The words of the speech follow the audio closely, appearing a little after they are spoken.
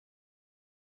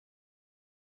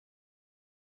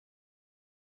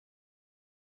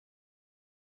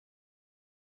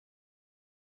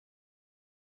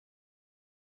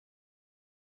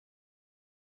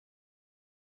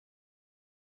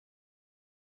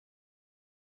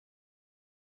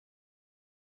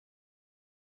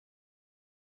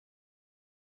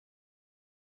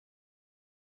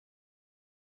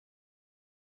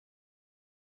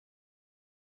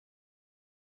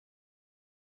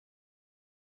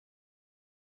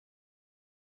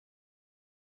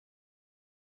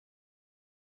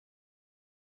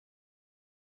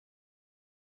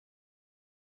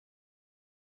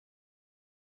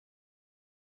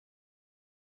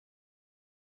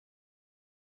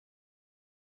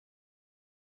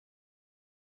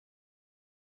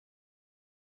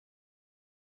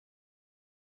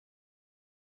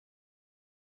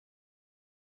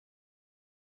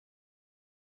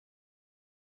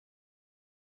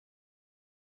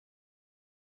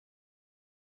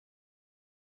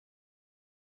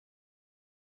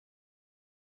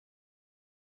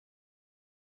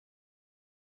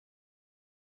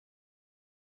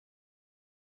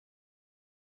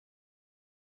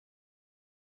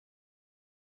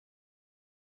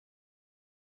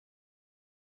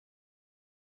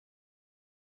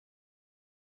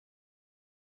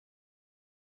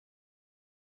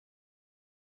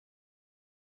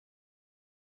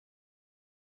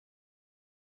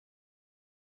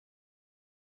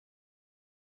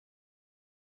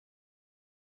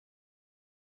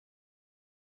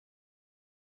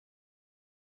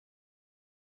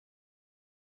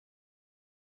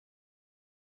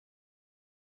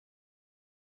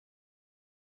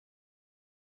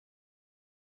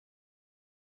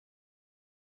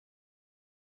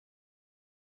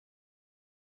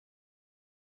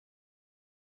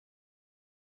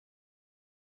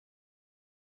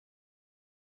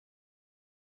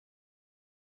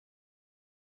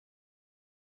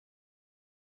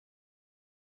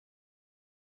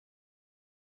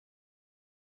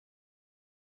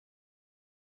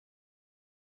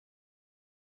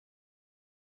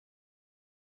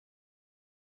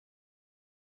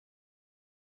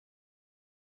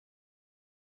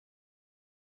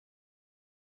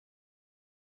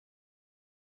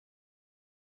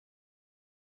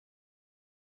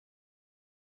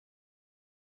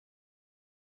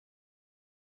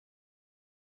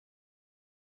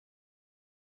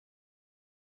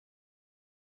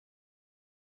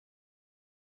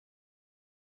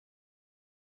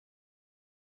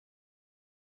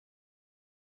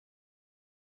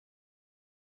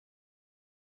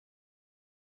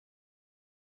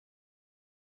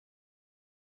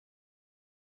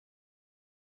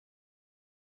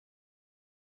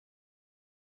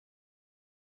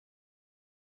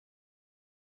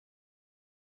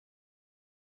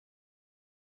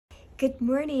Good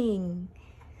morning.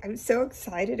 I'm so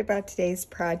excited about today's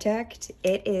project.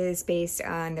 It is based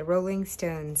on the Rolling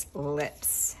Stones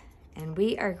lips. And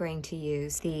we are going to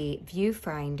use the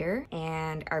viewfinder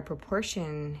and our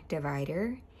proportion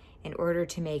divider in order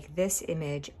to make this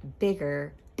image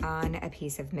bigger on a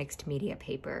piece of mixed media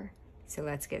paper. So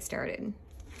let's get started.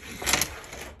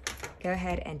 Go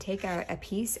ahead and take out a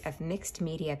piece of mixed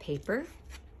media paper.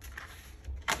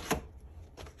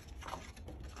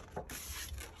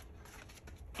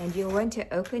 And you'll want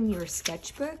to open your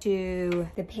sketchbook to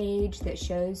the page that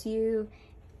shows you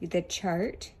the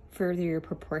chart for your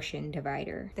proportion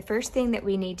divider. The first thing that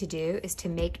we need to do is to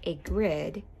make a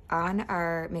grid on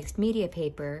our mixed media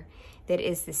paper that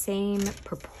is the same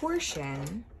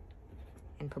proportion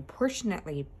and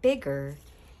proportionately bigger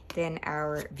than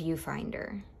our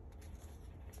viewfinder.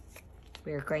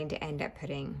 We're going to end up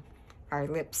putting our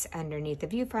lips underneath the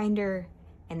viewfinder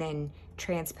and then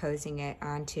transposing it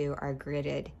onto our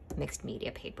gridded mixed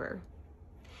media paper.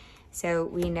 So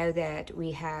we know that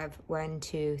we have 1,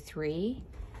 2, 3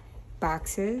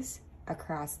 boxes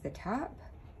across the top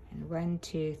and 1,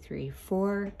 2, 3,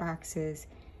 4 boxes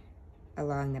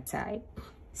along the side.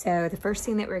 So the first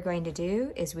thing that we're going to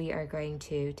do is we are going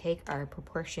to take our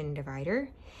proportion divider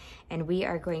and we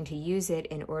are going to use it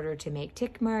in order to make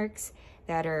tick marks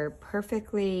that are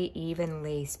perfectly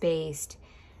evenly spaced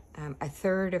a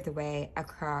third of the way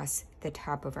across the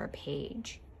top of our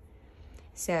page.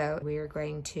 So we are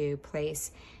going to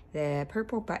place the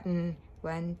purple button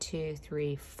 1, 2,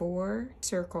 3, 4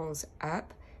 circles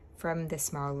up from the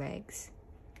small legs.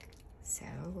 So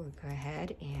we'll go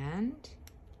ahead and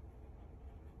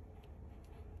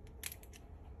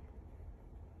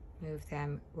move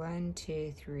them 1,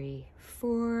 2, 3,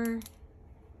 4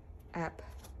 up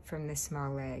from the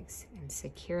small legs and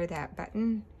secure that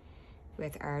button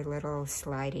with our little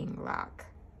sliding lock.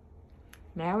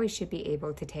 Now we should be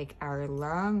able to take our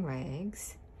long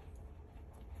legs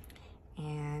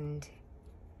and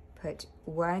put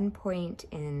one point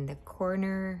in the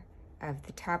corner of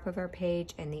the top of our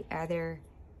page and the other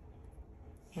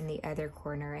in the other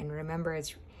corner. And remember,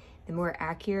 the more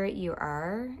accurate you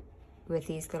are with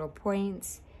these little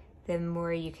points, the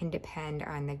more you can depend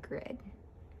on the grid.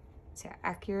 So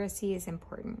accuracy is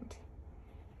important.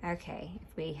 Okay,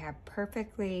 if we have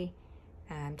perfectly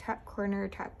top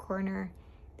corner,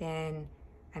 then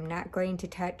I'm not going to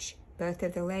touch both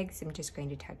of the legs. I'm just going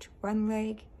to touch one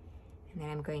leg, and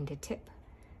then I'm going to tip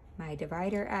my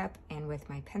divider up, and with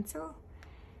my pencil,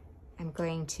 I'm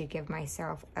going to give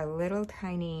myself a little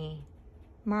tiny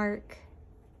mark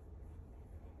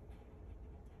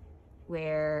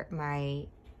where my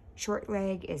short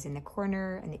leg is in the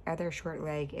corner and the other short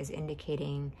leg is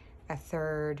indicating a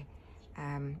third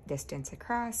distance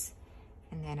across,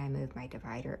 and then I move my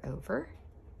divider over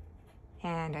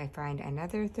and I find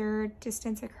another third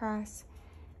distance across,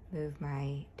 move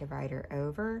my divider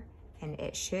over, and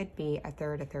it should be a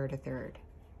third.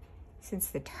 Since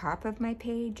the top of my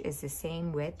page is the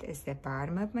same width as the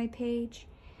bottom of my page,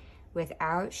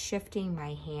 without shifting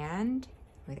my hand,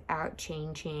 without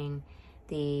changing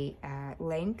the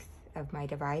length of my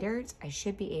dividers, I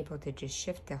should be able to just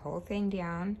shift the whole thing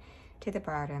down to the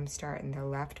bottom, start in the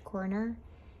left corner,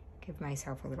 give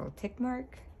myself a little tick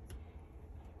mark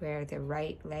where the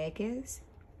right leg is,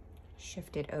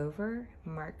 shift it over,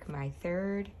 mark my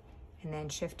third, and then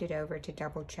shift it over to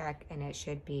double check, and it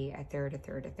should be a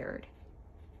third.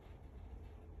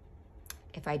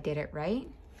 If I did it right,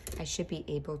 I should be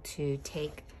able to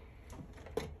take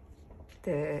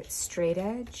the straight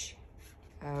edge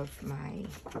of my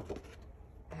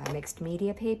mixed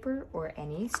media paper or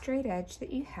any straight edge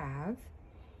that you have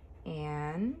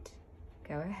and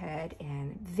go ahead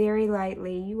and very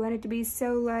lightly, you want it to be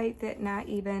so light that not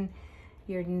even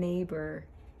your neighbor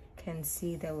can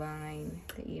see the line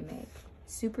that you make.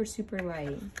 Super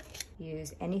light.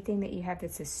 Use anything that you have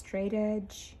that's a straight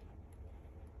edge.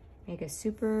 Make a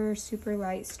super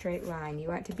light straight line. You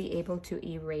want to be able to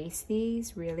erase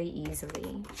these really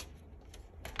easily.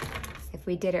 If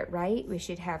we did it right, we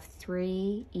should have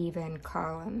 3 even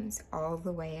columns all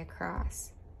the way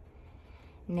across.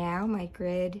 Now my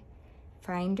grid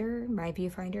finder, my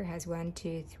viewfinder has 1,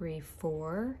 2, 3,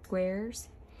 4 squares.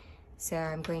 So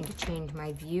I'm going to change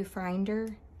my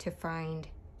viewfinder to find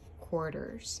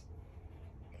quarters,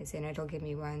 because then it'll give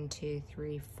me 1, 2,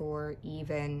 3, 4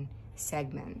 even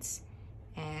segments.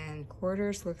 And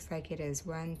quarters looks like it is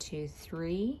 1, 2,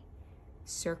 3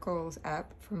 circles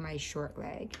up from my short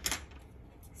leg.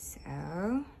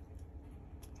 So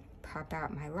pop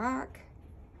out my lock,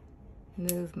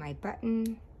 move my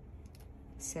button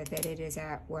so that it is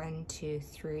at 1, 2,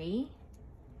 3,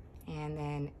 and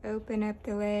then open up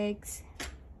the legs.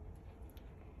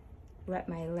 Let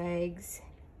my legs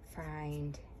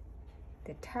find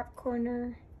the top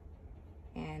corner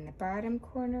and the bottom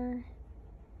corner,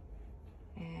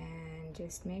 and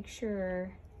just make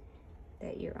sure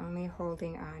that you're only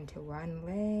holding on to one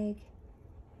leg.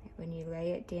 When you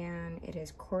lay it down, it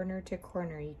is corner to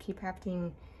corner. You keep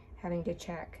having to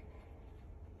check,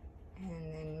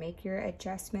 and then make your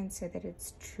adjustments so that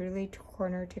it's truly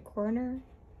corner to corner.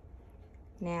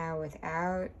 Now,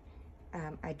 without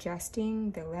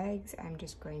adjusting the legs, I'm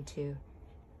just going to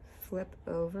flip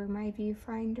over my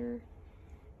viewfinder.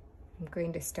 I'm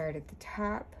going to start at the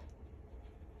top,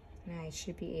 and I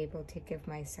should be able to give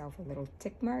myself a little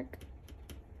tick mark.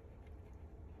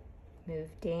 Move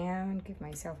down, give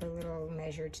myself a little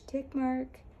measured tick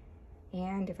mark,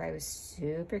 and if I was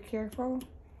super careful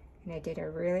and I did a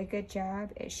really good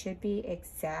job, it should be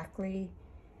exactly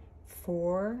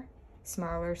 4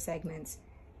 smaller segments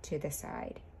to the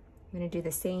side. I'm going to do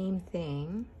the same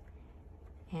thing,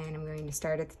 and I'm going to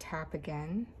start at the top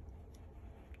again.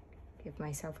 Give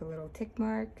myself a little tick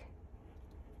mark,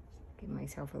 give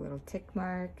myself a little tick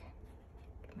mark,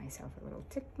 give myself a little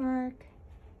tick mark,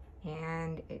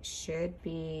 and it should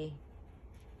be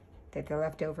that the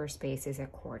leftover space is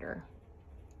 1/4.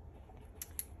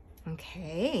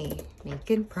 Okay,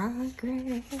 making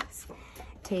progress.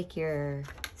 Take your,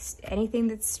 anything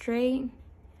that's straight,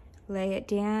 lay it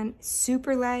down,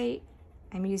 super light.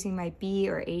 I'm using my B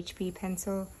or HB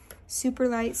pencil, super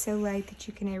light, so light that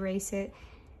you can erase it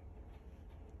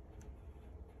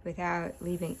without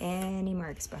leaving any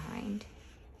marks behind.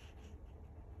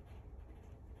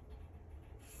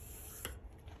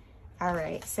 All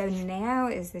right, so now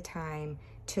is the time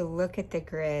to look at the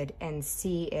grid and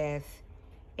see if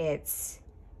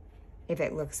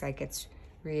it looks like it's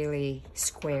really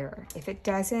square. If it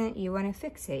doesn't, you want to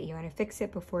fix it. You want to fix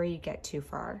it before you get too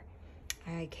far.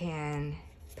 I can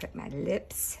put my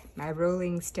lips, my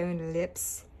Rolling Stone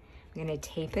lips. I'm going to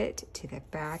tape it to the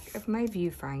back of my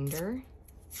viewfinder.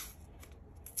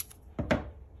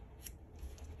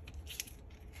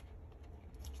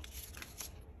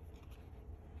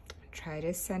 Try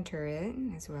to center it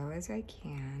as well as I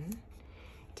can.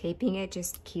 Taping it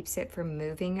just keeps it from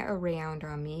moving around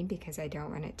on me because I don't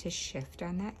want it to shift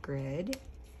on that grid.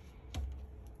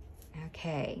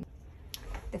 Okay,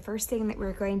 the first thing that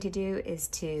we're going to do is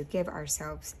to give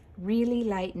ourselves really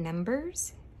light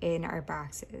numbers in our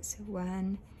boxes.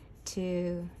 1,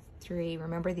 2, 3.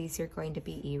 Remember, these are going to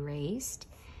be erased,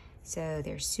 so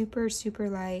they're super, super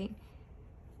light.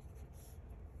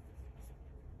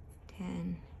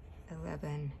 10,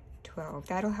 11, 12.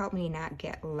 That'll help me not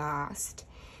get lost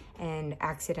and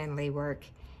accidentally work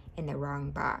in the wrong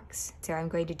box. So I'm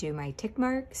going to do my tick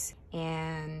marks,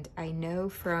 and I know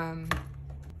from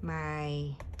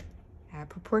my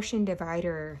proportion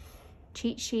divider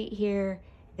cheat sheet here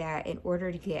that in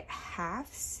order to get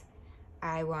halves,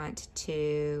 I want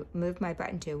to move my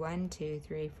button to 1, 2,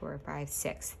 3, 4, 5,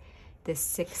 6, the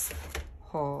 6th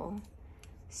hole.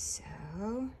 So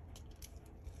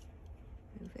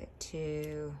move it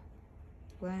to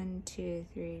 1, 2,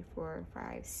 3, 4,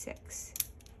 5, 6,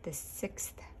 the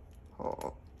 6th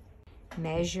hole.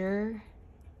 Measure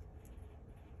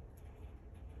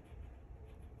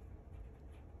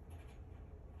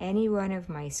any one of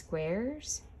my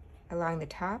squares along the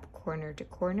top, corner to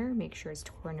corner. Make sure it's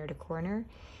corner to corner.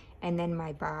 And then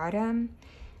my bottom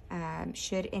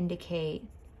should indicate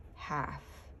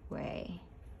halfway.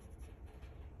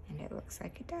 And it looks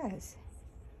like it does.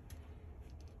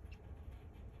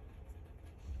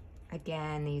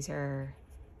 Again, these are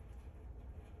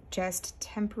just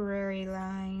temporary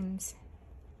lines.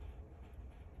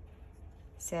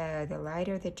 So the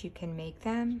lighter that you can make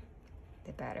them,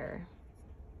 the better.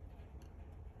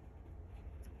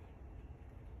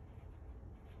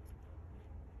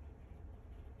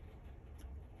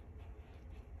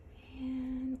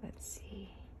 And let's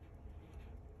see.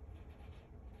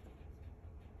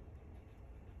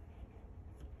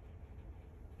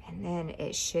 And then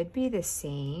it should be the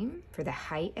same for the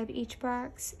height of each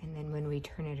box. And then when we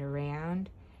turn it around,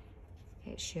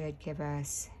 it should give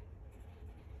us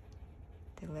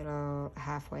the little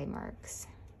halfway marks.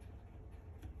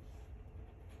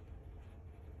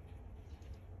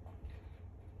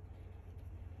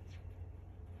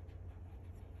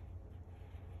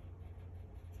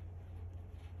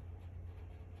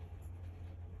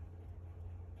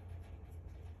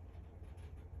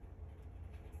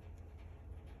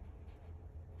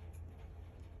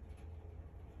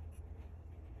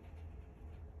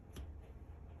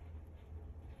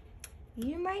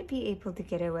 You might be able to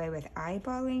get away with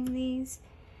eyeballing these,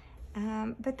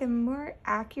 But the more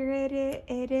accurate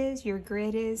it is, your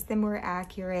grid is, the more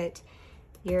accurate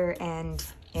your end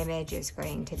image is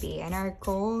going to be. And our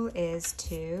goal is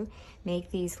to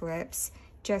make these lips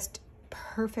just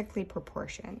perfectly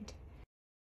proportioned.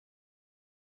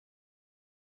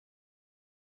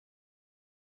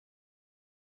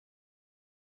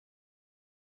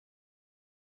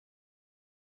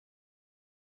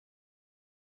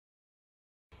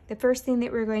 The first thing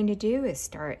that we're going to do is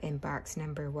start in box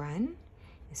number 1.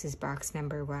 This is box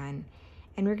number 1.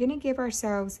 And we're going to give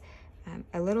ourselves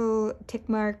a little tick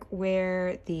mark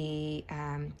where the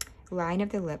line of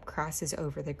the lip crosses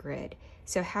over the grid.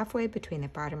 So halfway between the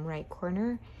bottom right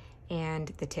corner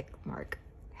and the tick mark.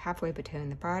 Halfway between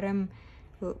the bottom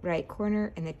right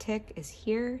corner and the tick is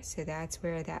here, so that's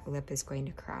where that lip is going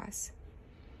to cross.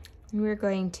 And we're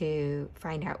going to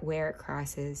find out where it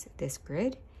crosses this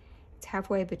grid. It's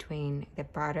halfway between the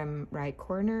bottom right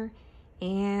corner,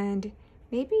 and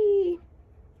maybe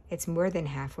it's more than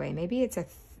halfway. Maybe it's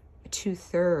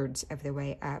 2/3 of the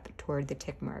way up toward the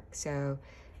tick mark. So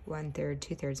 1/3,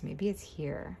 2/3, maybe it's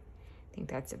here. I think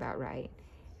that's about right.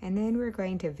 And then we're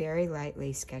going to very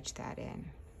lightly sketch that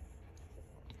in.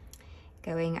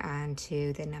 Going on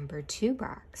to the number 2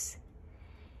 box.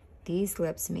 These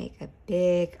lips make a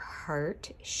big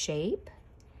heart shape.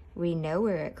 We know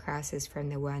where it crosses from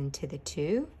the 1 to the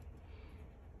 2,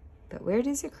 but where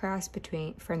does it cross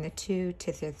from the 2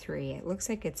 to the 3? It looks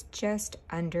like it's just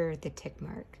under the tick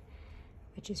mark,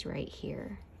 which is right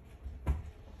here.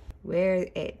 Where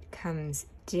it comes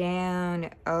down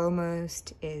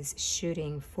almost is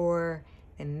shooting for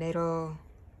the middle,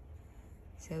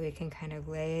 so we can kind of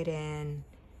lay it in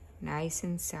nice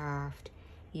and soft.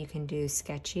 You can do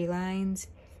sketchy lines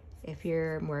if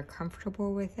you're more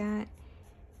comfortable with that.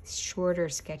 Shorter,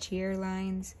 sketchier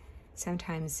lines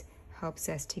sometimes helps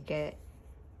us to get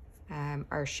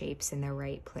our shapes in the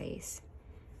right place.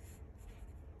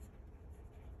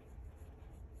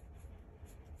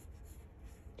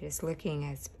 Just looking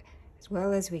as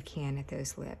well as we can at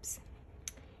those lips.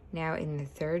 Now in the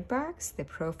 3rd box, the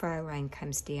profile line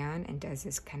comes down and does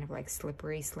this kind of like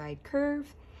slippery slide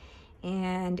curve,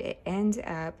 and it ends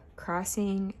up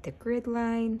crossing the grid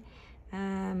line.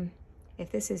 If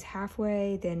this is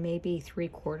halfway, then maybe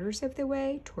 3/4 of the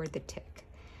way toward the tick.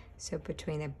 So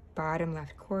between the bottom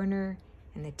left corner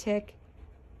and the tick,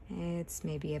 it's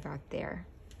maybe about there.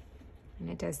 And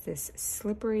it does this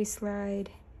slippery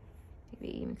slide. Maybe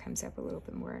it even comes up a little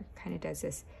bit more. Kind of does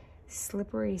this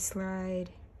slippery slide.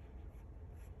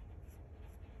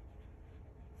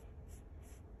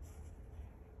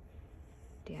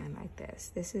 Down like this.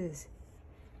 This is,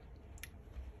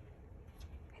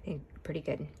 I think, pretty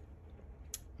good.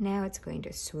 Now it's going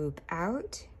to swoop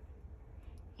out,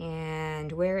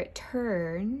 and where it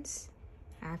turns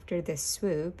after the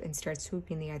swoop and starts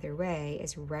swooping the other way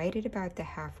is right at about the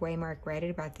halfway mark, right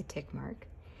at about the tick mark.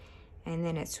 And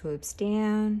then it swoops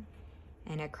down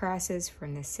and it crosses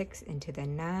from the 6 into the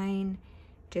 9,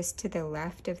 just to the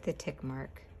left of the tick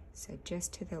mark. So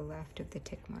just to the left of the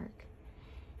tick mark.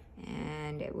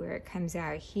 And where it comes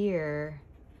out here,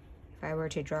 if I were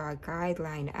to draw a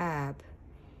guideline up,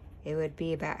 it would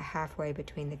be about halfway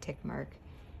between the tick mark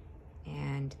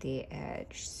and the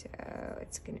edge. So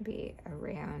it's going to be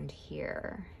around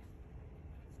here.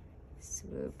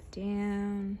 Swoop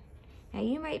down. Now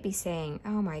you might be saying,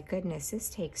 oh my goodness, this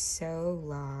takes so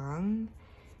long.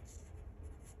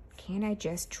 Can't I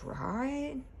just draw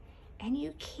it? And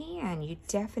you can, you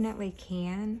definitely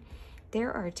can.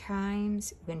 There are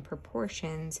times when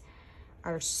proportions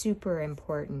are super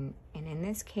important. And in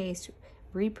this case,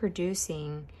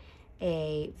 reproducing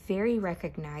a very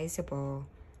recognizable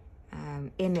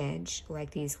image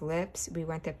like these lips, we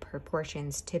want the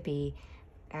proportions to be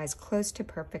as close to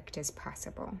perfect as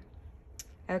possible.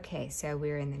 Okay, so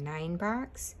we're in the 9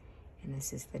 box, and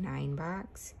this is the 9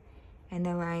 box, and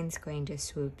the line's going to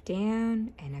swoop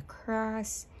down and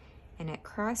across, and it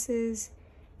crosses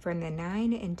from the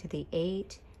 9 into the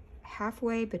 8,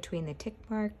 halfway between the tick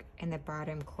mark and the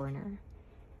bottom corner.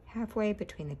 Halfway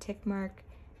between the tick mark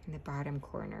and the bottom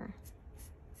corner.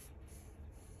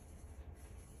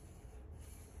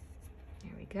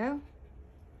 There we go.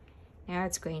 Now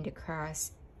it's going to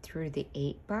cross through the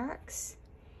 8 box,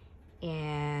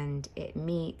 and it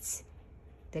meets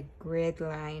the grid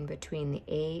line between the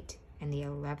 8 and the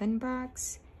 11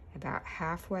 box, about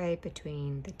halfway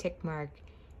between the tick mark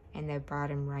and the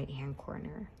bottom right-hand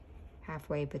corner.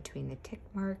 Halfway between the tick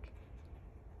mark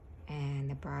and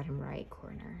the bottom right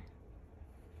corner.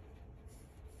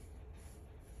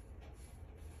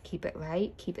 Keep it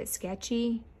light, keep it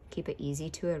sketchy, keep it easy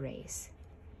to erase.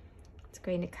 It's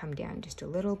going to come down just a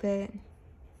little bit.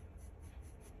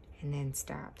 and then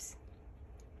stops.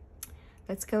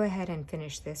 Let's go ahead and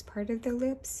finish this part of the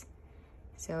lips.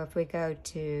 So if we go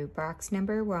to box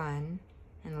number 1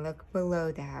 and look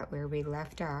below that where we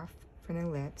left off from the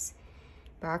lips,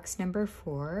 box number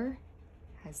 4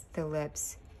 has the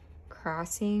lips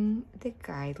crossing the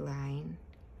guideline,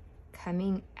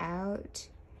 coming out,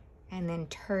 and then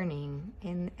turning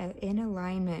in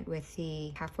alignment with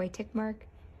the halfway tick mark,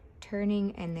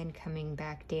 turning and then coming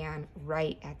back down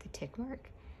right at the tick mark.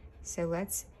 So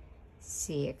let's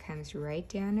see, it comes right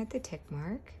down at the tick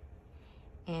mark,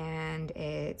 and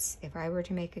it's, if I were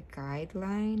to make a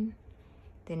guideline,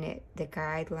 then the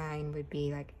guideline would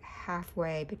be like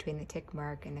halfway between the tick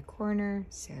mark and the corner.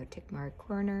 So tick mark,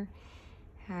 corner,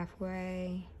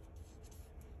 halfway,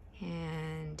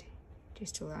 and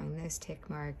just along this tick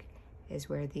mark is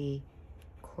where the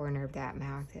corner of that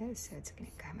mouth is. So it's going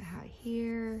to come out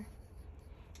here,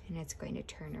 and it's going to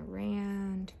turn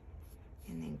around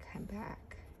and then come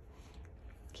back.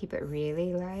 Keep it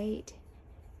really light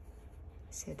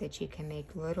so that you can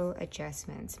make little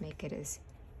adjustments. Make it as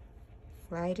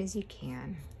light as you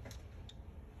can.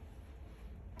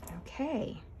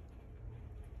 Okay,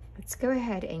 let's go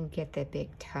ahead and get the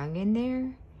big tongue in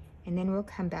there, and then we'll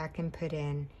come back and put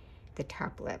in the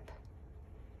top lip.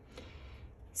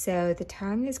 So the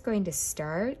tongue is going to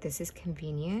start, this is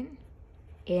convenient,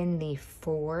 in the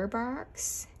 4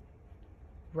 box,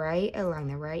 right along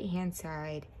the right hand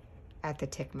side at the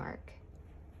tick mark.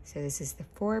 So this is the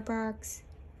 4 box,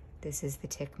 this is the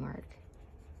tick mark.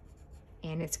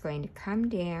 And it's going to come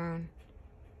down,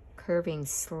 curving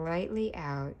slightly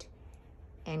out,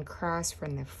 and cross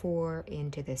from the 4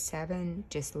 into the 7,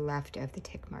 just left of the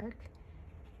tick mark,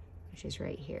 which is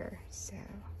right here. So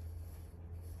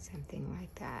something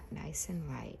like that, nice and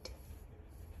light.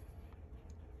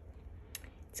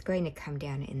 It's going to come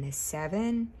down in the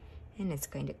 7, and it's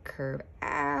going to curve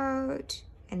out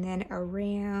and then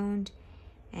around,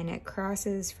 and it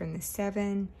crosses from the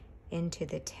 7 into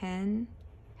the 10,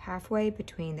 halfway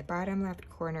between the bottom left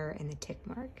corner and the tick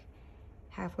mark.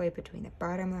 Halfway between the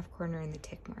bottom left corner and the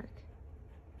tick mark.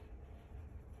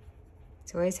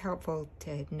 It's always helpful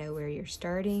to know where you're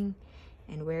starting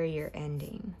and where you're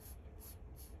ending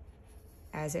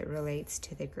as it relates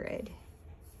to the grid.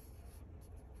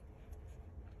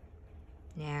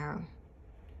 Now,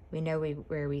 we know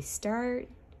where we start.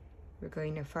 We're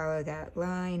going to follow that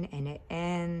line, and it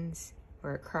ends,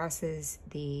 or it crosses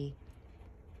the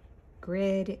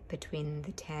grid between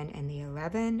the 10 and the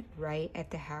 11, right at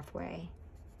the halfway.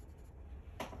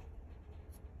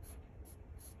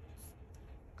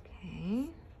 Okay.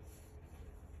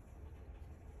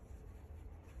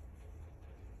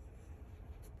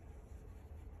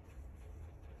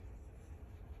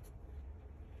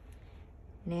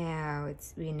 Now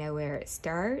we know where it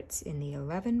starts in the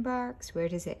 11 box. Where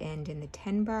does it end in the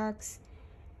 10 box?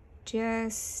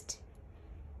 Just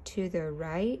to the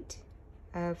right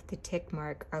of the tick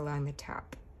mark along the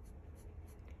top.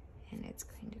 And it's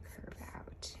going to curve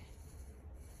out.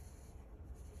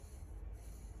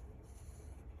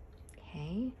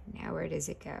 Okay, now where does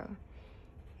it go?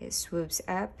 It swoops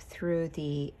up through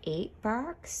the 8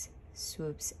 box,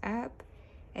 swoops up,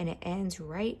 and it ends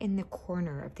right in the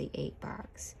corner of the 8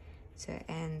 box. So it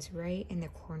ends right in the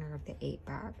corner of the 8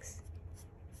 box.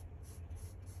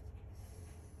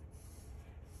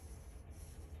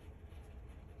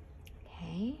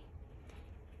 Okay,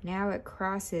 now it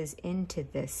crosses into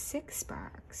the 6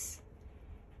 box,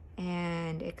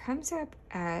 and it comes up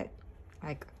at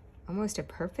like almost a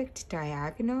perfect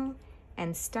diagonal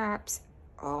and stops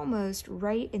almost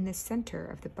right in the center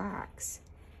of the box.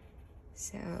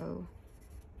 So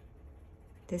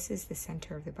this is the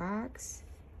center of the box.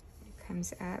 It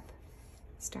comes up,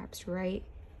 stops right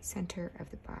center of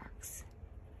the box.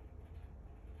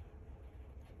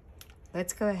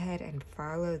 Let's go ahead and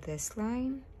follow this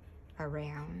line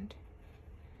around.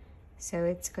 So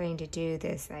it's going to do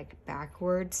this like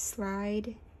backward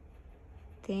slide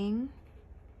thing.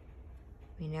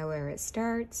 We know where it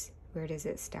starts. Where does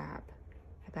it stop?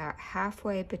 About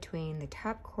halfway between the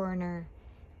top corner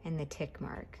and the tick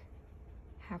mark.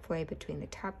 Halfway between the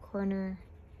top corner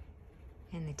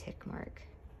and the tick mark.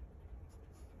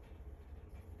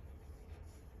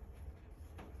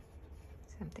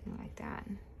 Something like that.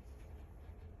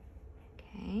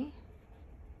 Okay.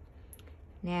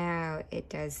 Now it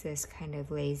does this kind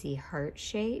of lazy heart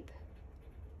shape,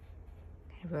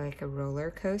 kind of like a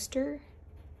roller coaster.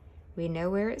 We know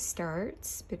where it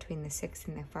starts, between the 6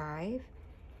 and the 5.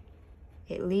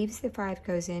 It leaves the 5,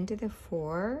 goes into the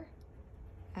 4,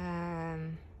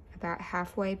 about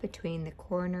halfway between the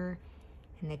corner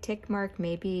and the tick mark,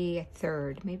 maybe a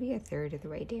third of the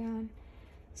way down.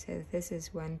 So if this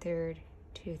is 1/3,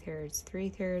 2/3,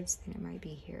 3/3, then it might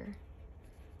be here.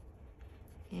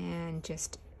 And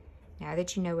just now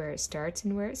that you know where it starts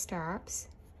and where it stops,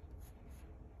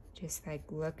 just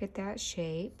like look at that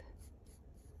shape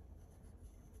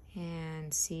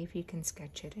and see if you can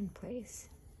sketch it in place.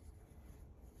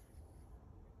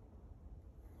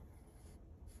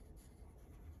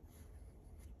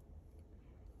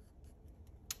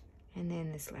 And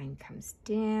then this line comes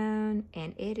down,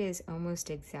 and it is almost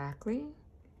exactly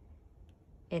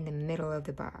in the middle of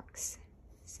the box.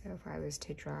 So if I was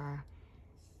to draw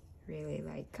really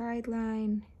like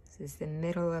guideline, this is the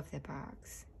middle of the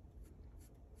box.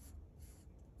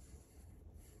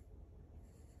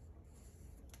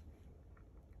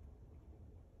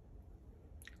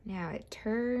 Now it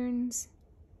turns,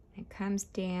 it comes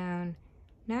down,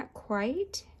 not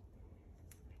quite.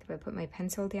 If I put my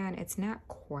pencil down, it's not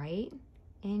quite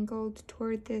angled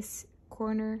toward this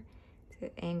corner.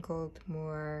 It's angled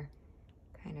more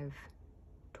kind of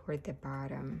toward the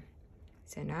bottom.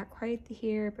 So not quite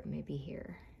here, but maybe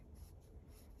here.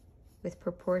 With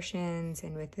proportions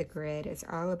and with the grid, it's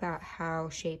all about how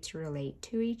shapes relate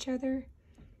to each other.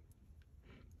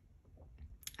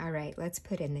 All right, let's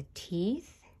put in the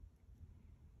teeth.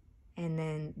 And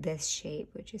then this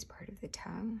shape, which is part of the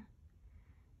tongue.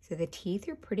 So the teeth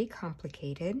are pretty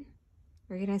complicated.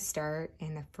 We're gonna start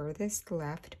in the furthest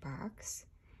left box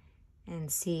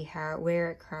and see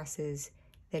where it crosses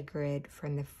the grid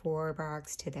from the 4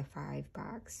 box to the 5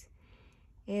 box.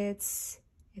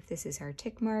 If this is our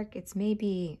tick mark, it's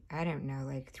maybe, I don't know,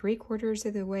 like 3/4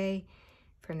 of the way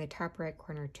from the top right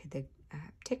corner to the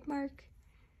tick mark,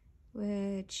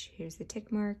 which, here's the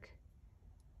tick mark,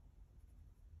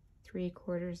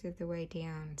 3/4 of the way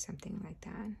down, something like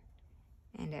that.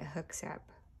 And it hooks up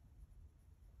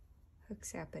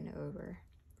and over.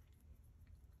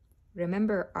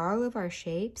 Remember, all of our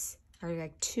shapes are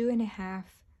like 2.5,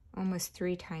 almost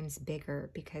 3 times bigger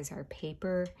because our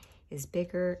paper is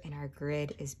bigger and our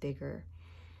grid is bigger.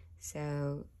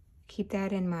 So keep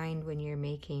that in mind when you're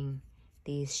making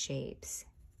these shapes.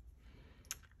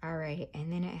 All right,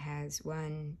 and then it has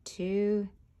 1, 2,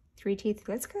 3 teeth.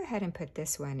 Let's go ahead and put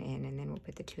this one in, and then we'll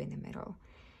put the 2 in the middle.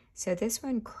 So this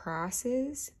one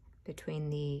crosses between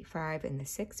the 5 and the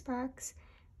 6 box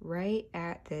right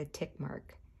at the tick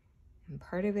mark. And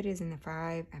part of it is in the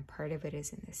 5 and part of it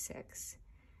is in the 6.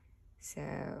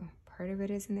 So part of it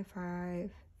is in the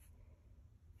 5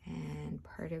 and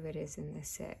part of it is in the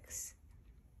 6.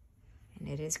 And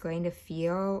it is going to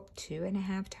feel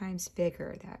 2.5 times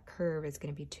bigger. That curve is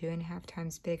going to be 2.5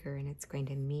 times bigger, and it's going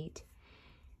to meet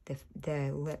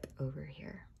the lip over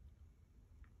here.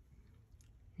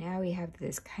 Now we have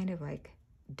this kind of like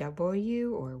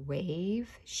W or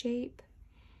wave shape,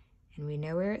 and we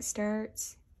know where it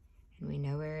starts and we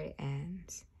know where it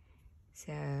ends.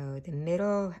 So the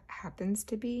middle happens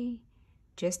to be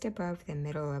just above the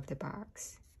middle of the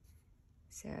box.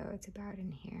 So it's about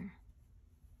in here.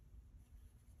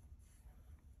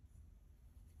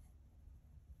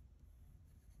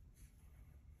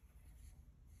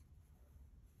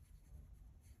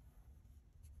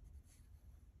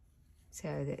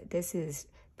 So this is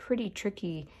pretty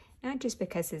tricky, not just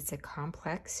because it's a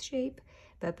complex shape,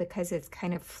 but because it's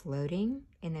kind of floating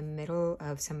in the middle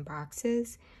of some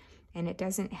boxes, and it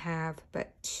doesn't have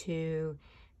but 2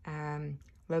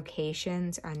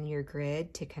 locations on your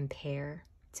grid to compare.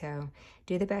 So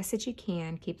do the best that you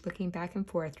can. Keep looking back and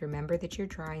forth. Remember that you're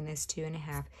drawing this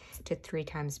 2.5 to 3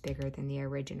 times bigger than the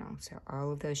original. So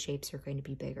all of those shapes are going to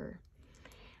be bigger.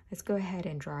 Let's go ahead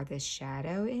and draw this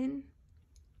shadow in.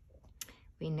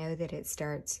 We know that it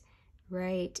starts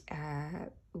right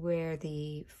where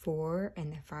the 4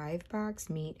 and the 5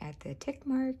 box meet at the tick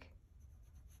mark.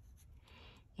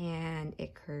 And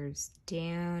it curves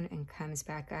down and comes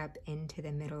back up into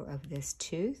the middle of this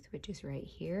tooth, which is right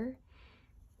here.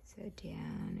 So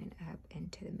down and up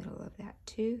into the middle of that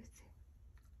tooth.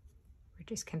 We're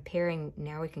just comparing,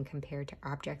 now we can compare to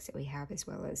objects that we have as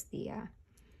well as the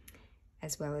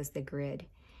grid.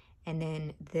 And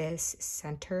then this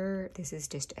center, this is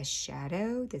just a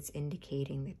shadow that's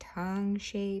indicating the tongue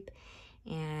shape,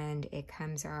 and it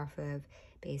comes off of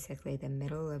basically the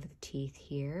middle of the teeth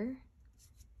here.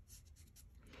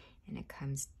 And it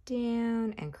comes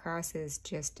down and crosses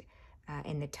just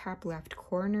in the top left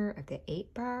corner of the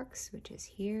 8 box, which is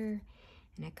here.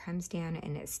 And it comes down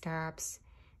and it stops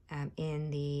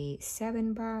in the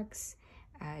 7 box,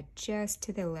 just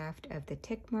to the left of the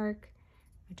tick mark,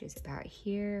 which is about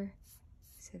here.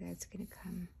 So that's going to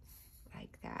come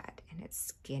like that. And it's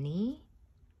skinny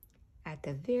at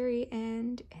the very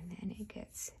end, and then it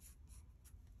gets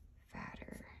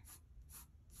fatter.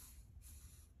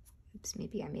 Oops,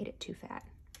 maybe I made it too fat.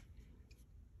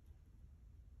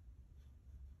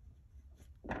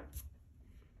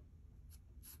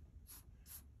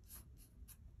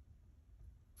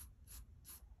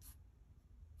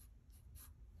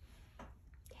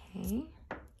 Okay,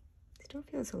 still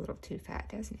feels a little too fat,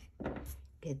 doesn't it?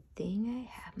 Good thing I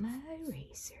have my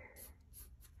eraser.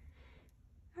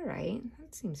 All right,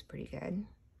 that seems pretty good.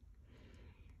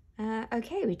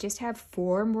 Okay, we just have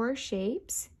 4 more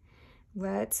shapes.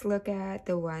 Let's look at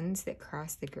the ones that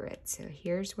cross the grid. So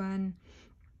here's one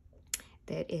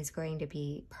that is going to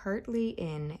be partly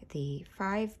in the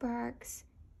 5 box,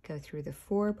 go through the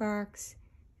 4 box,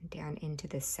 and down into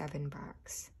the 7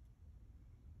 box.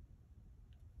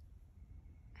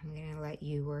 I'm going to let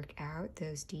you work out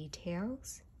those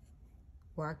details,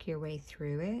 walk your way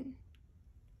through it.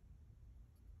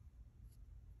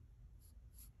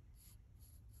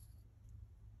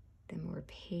 The more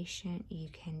patient you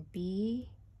can be,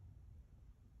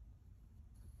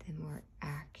 the more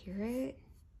accurate.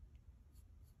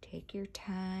 Take your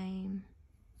time.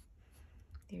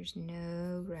 There's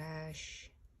no rush.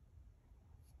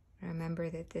 Remember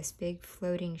that this big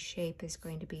floating shape is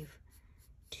going to be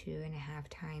 2.5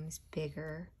 times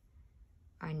bigger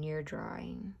on your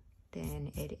drawing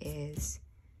than it is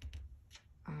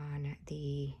on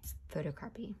the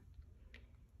photocopy.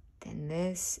 Then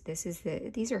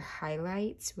these are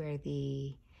highlights where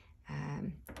the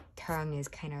tongue is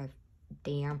kind of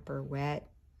damp or wet,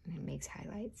 and it makes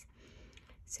highlights.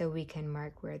 So we can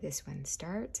mark where this one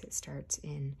starts. It starts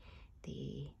in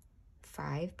the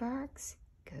 5 box,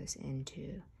 goes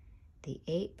into the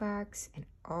 8 box, and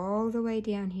all the way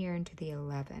down here into the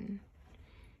 11.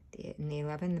 In the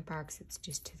 11 box, it's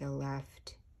just to the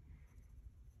left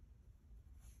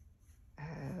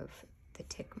of the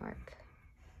tick mark.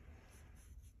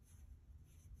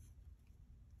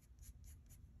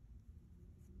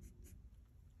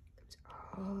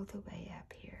 All the way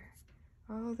up here,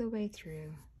 all the way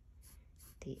through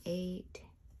the 8,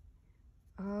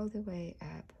 all the way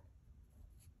up,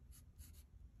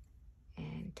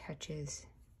 and touches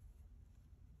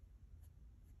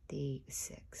the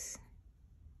 6.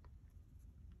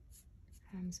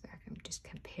 Comes back. I'm just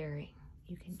comparing.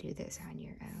 You can do this on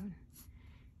your own.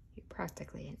 You're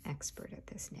practically an expert at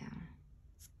this now.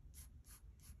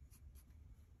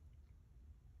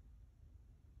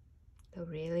 Go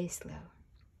really slow.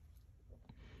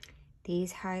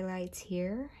 These highlights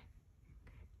here,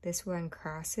 this one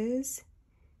crosses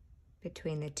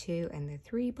between the 2 and the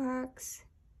 3 box,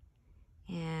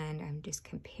 and I'm just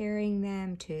comparing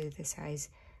them to the size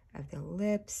of the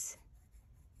lips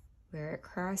where it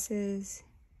crosses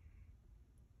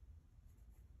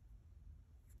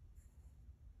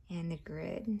and the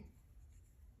grid.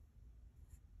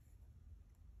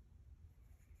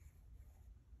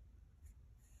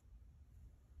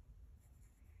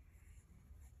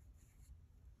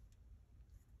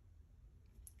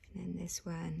 And then this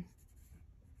one.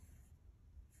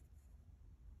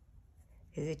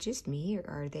 Is it just me, or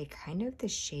are they kind of the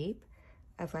shape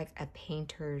of like a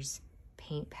painter's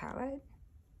paint palette?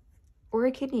 Or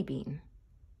a kidney bean?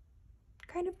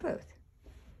 Kind of both.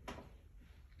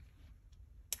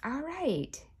 All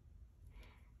right.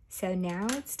 So now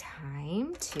it's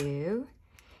time to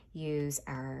use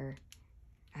our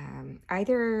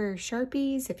either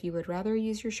Sharpies, if you would rather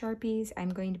use your Sharpies. I'm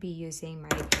going to be using my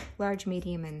large,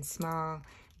 medium, and small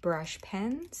brush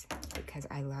pens because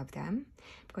I love them.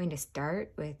 I'm going to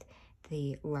start with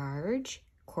the large.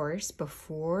 Of course,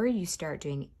 before you start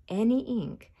doing any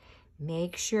ink,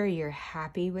 make sure you're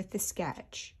happy with the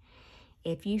sketch.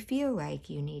 If you feel like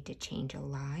you need to change a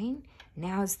line,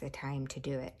 now's the time to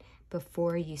do it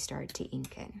before you start to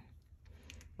ink it.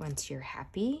 Once you're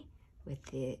happy with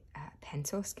the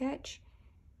pencil sketch,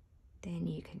 then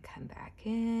you can come back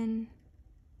in.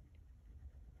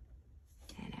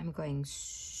 And I'm going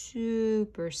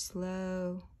super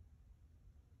slow.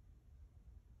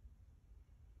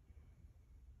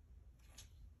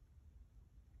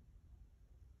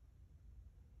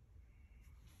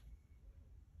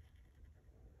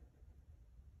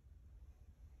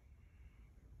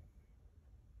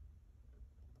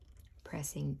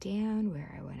 Pressing down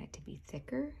where I want it to be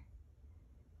thicker.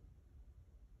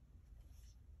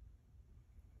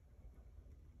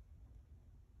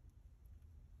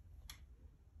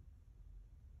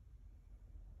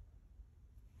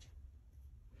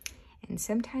 And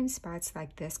sometimes spots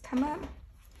like this come up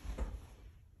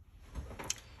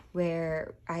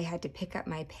where I had to pick up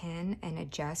my pen and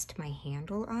adjust my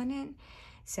handle on it.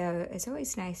 So it's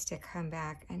always nice to come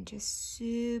back and just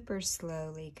super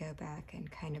slowly go back and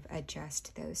kind of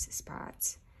adjust those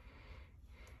spots.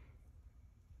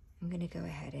 I'm gonna go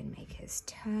ahead and make his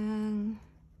tongue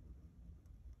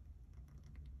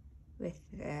with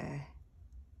the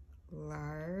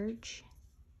large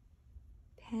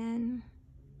pen.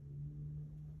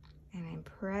 And I'm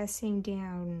pressing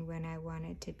down when I want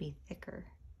it to be thicker.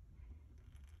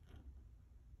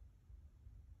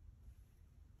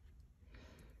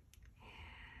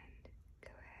 And go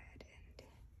ahead and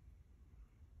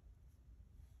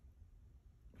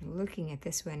I'm looking at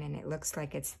this one and it looks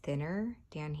like it's thinner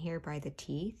down here by the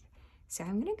teeth. So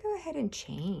I'm gonna go ahead and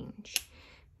change.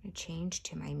 I'm gonna change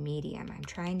to my medium. I'm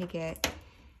trying to get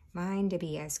mine to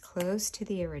be as close to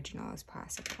the original as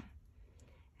possible.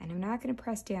 And I'm not gonna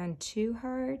press down too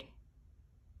hard.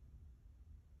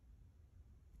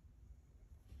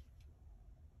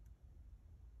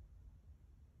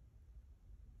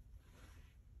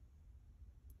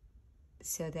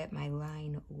 So that my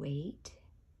line weight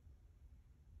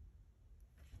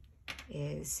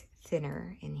is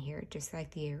thinner in here, just like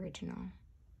the original.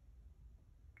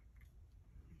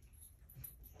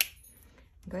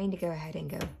 I'm going to go ahead and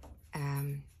go,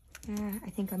 I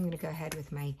think I'm going to go ahead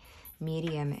with my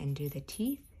medium and do the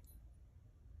teeth.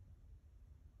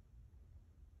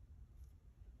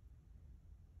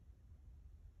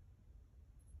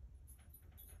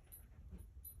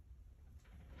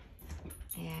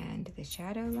 And the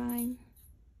shadow line.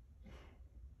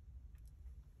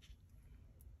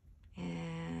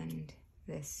 And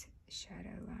this shadow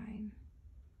line.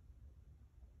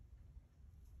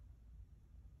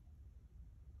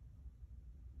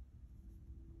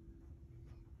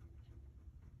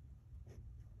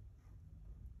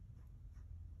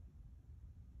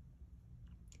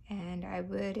 And I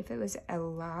would, if it was a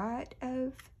lot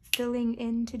of filling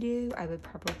in to do, I would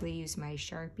probably use my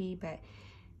Sharpie, but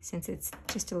since it's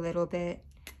just a little bit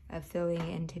of filling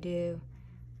in to do,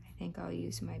 I think I'll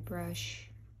use my brush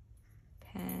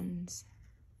pens.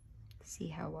 See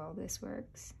how well this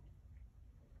works.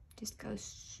 Just go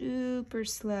super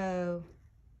slow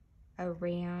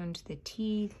around the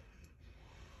teeth,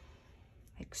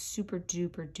 like super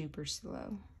duper duper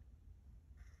slow.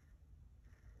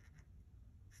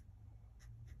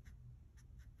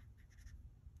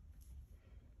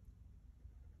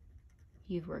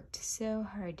 You've worked so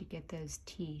hard to get those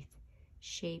teeth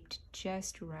shaped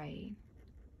just right.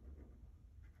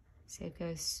 So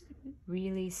go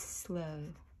really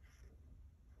slow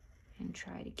and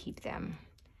try to keep them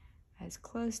as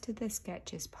close to the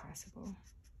sketch as possible.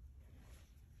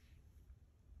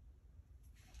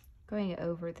 Going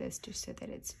over this just so that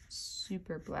it's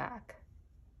super black.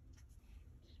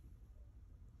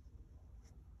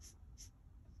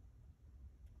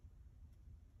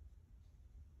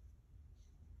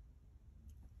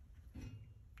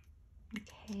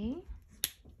 Okay,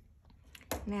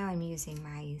 now I'm using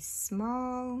my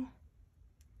small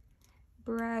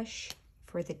brush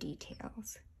for the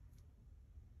details.